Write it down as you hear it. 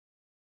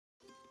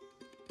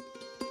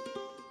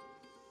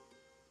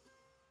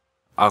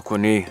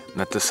Akwani,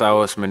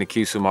 Natasawas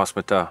Manikisu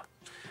Masmata.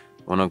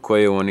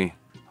 Wanakwayawani.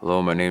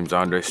 Hello, my name's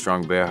Andre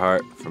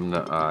Strongbearheart from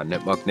the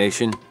Nipmuc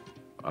Nation.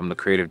 I'm the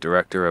creative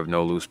director of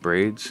No Loose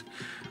Braids,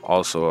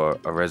 also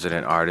a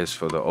resident artist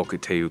for the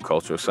Okateu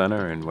Cultural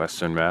Center in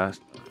Western Mass.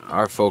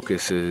 Our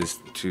focus is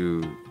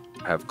to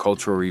have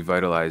cultural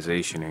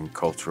revitalization and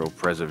cultural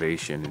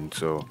preservation, and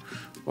so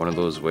one of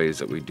those ways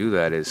that we do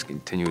that is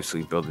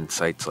continuously building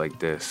sites like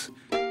this.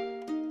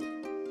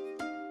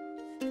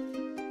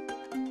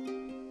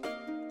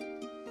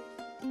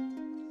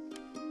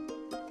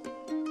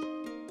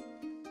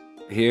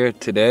 Here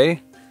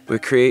today, we're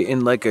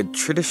creating like a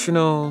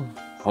traditional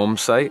home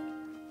site.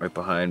 Right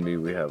behind me,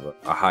 we have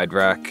a hide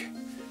rack.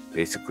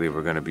 Basically,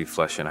 we're gonna be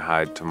fleshing a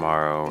hide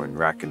tomorrow and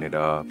racking it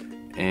up.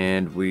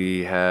 And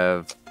we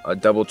have a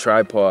double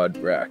tripod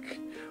rack,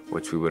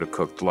 which we would have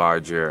cooked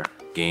larger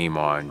game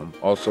on.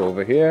 Also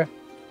over here,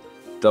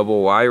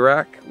 double Y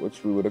rack,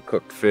 which we would have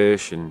cooked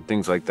fish and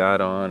things like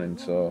that on. And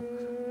so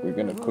we're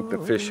gonna cook the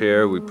fish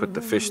here. We put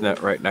the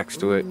fishnet right next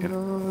to it.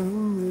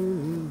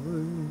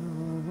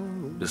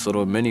 This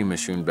little mini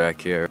mishoon back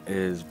here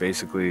is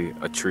basically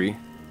a tree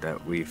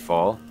that we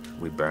fall,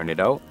 we burn it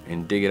out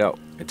and dig it out.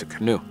 It's a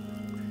canoe.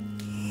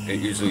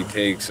 It usually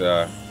takes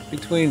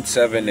between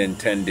 7 and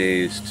 10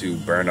 days to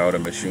burn out a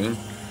mishoon.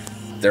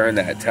 During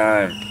that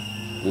time,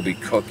 we'll be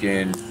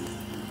cooking,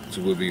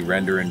 so we'll be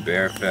rendering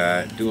bear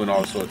fat, doing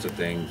all sorts of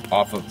things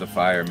off of the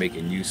fire,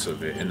 making use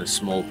of it. And the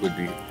smoke would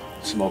be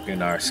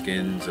smoking our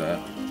skins.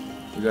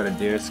 We got a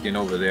deer skin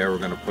over there we're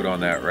gonna put on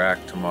that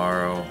rack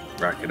tomorrow,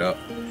 rack it up.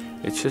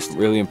 It's just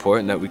really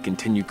important that we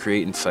continue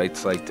creating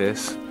sites like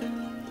this,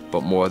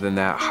 but more than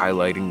that,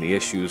 highlighting the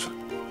issues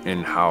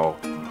and how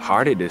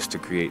hard it is to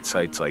create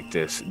sites like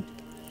this.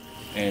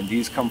 And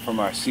these come from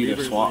our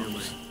cedar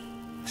swamps.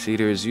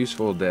 Cedar is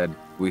useful, Dad.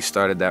 We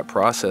started that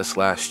process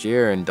last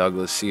year in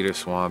Douglas Cedar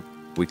Swamp.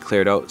 We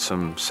cleared out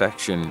some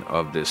section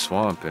of this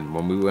swamp, and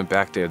when we went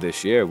back there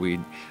this year, we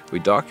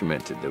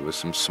documented there was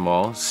some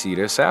small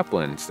cedar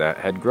saplings that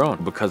had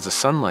grown because the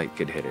sunlight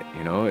could hit it.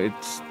 You know,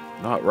 it's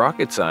not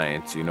rocket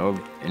science, you know.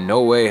 In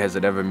no way has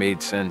it ever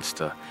made sense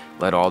to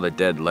let all the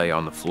dead lay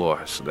on the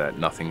floor so that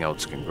nothing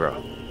else can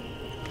grow.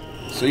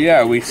 So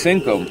yeah, we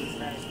sink them.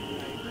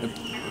 It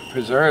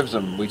preserves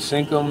them. We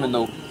sink them in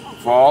the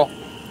fall,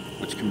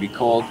 which can be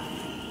cold,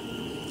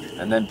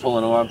 and then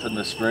pulling them up in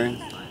the spring,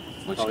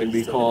 which can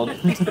be cold.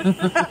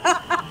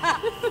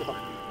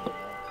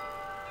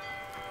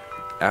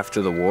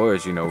 After the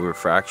wars, you know, we were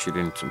fractured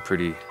in some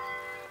pretty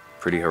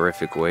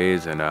horrific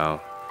ways, and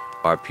now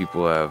our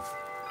people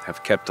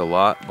have kept a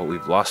lot, but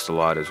we've lost a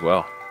lot as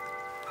well.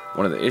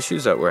 One of the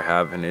issues that we're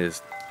having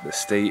is the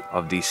state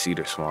of these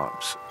cedar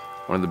swamps.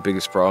 One of the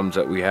biggest problems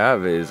that we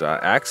have is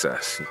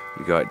access.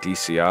 You got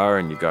DCR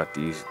and you got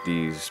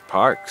these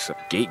parks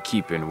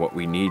gatekeeping what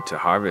we need to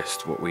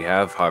harvest, what we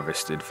have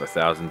harvested for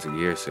thousands of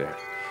years here.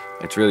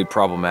 It's really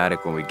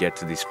problematic when we get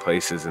to these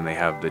places and they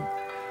have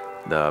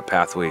the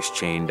pathways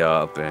chained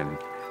up and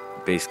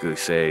basically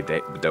say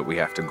that we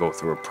have to go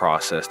through a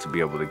process to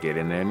be able to get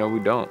in there. No, we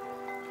don't.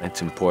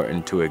 It's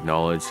important to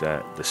acknowledge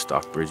that the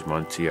Stockbridge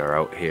Munsee are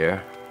out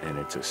here, and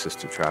it's a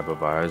sister tribe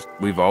of ours.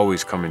 We've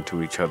always come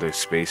into each other's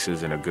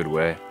spaces in a good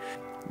way.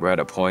 We're at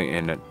a point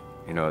in,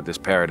 you know, this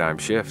paradigm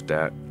shift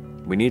that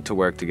we need to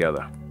work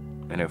together.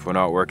 And if we're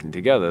not working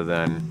together,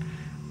 then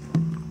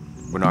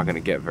we're not going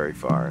to get very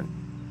far.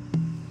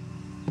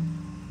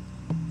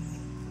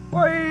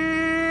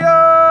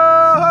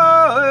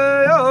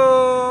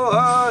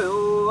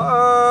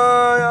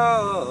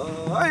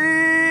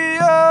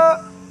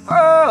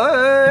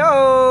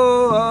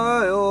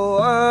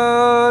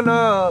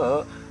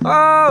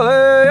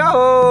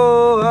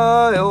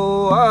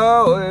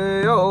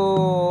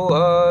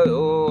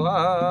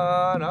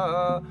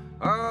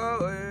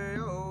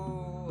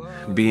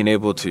 Being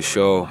able to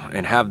show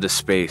and have the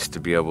space to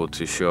be able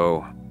to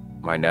show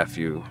my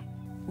nephew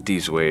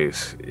these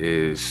ways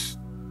is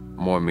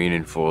more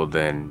meaningful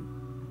than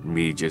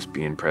me just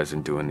being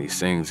present doing these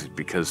things,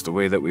 because the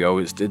way that we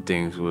always did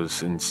things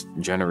was in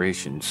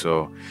generations.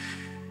 So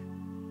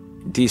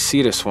these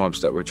cedar swamps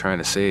that we're trying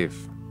to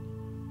save,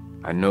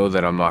 I know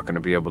that I'm not going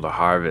to be able to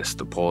harvest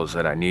the poles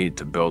that I need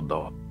to build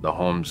the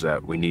homes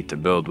that we need to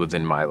build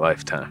within my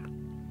lifetime.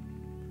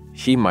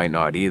 He might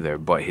not either,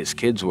 but his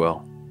kids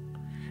will.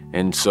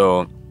 And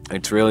so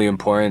it's really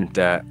important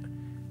that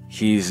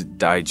he's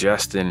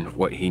digesting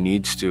what he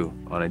needs to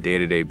on a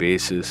day-to-day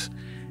basis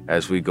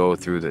as we go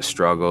through the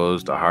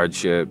struggles, the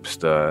hardships,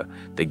 the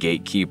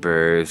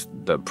gatekeepers,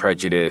 the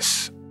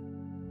prejudice.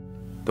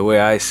 The way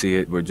I see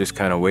it, we're just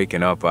kind of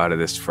waking up out of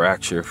this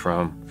fracture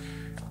from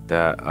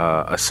that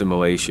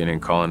assimilation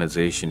and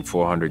colonization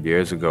 400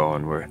 years ago,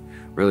 and we're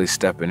really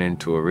stepping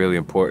into a really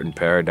important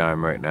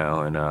paradigm right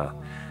now. And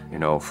you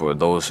know, for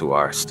those who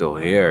are still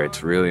here,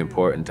 it's really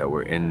important that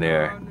we're in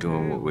there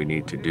doing what we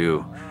need to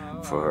do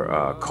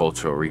for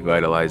cultural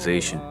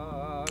revitalization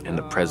and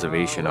the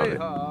preservation of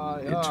it.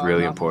 It's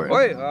really important.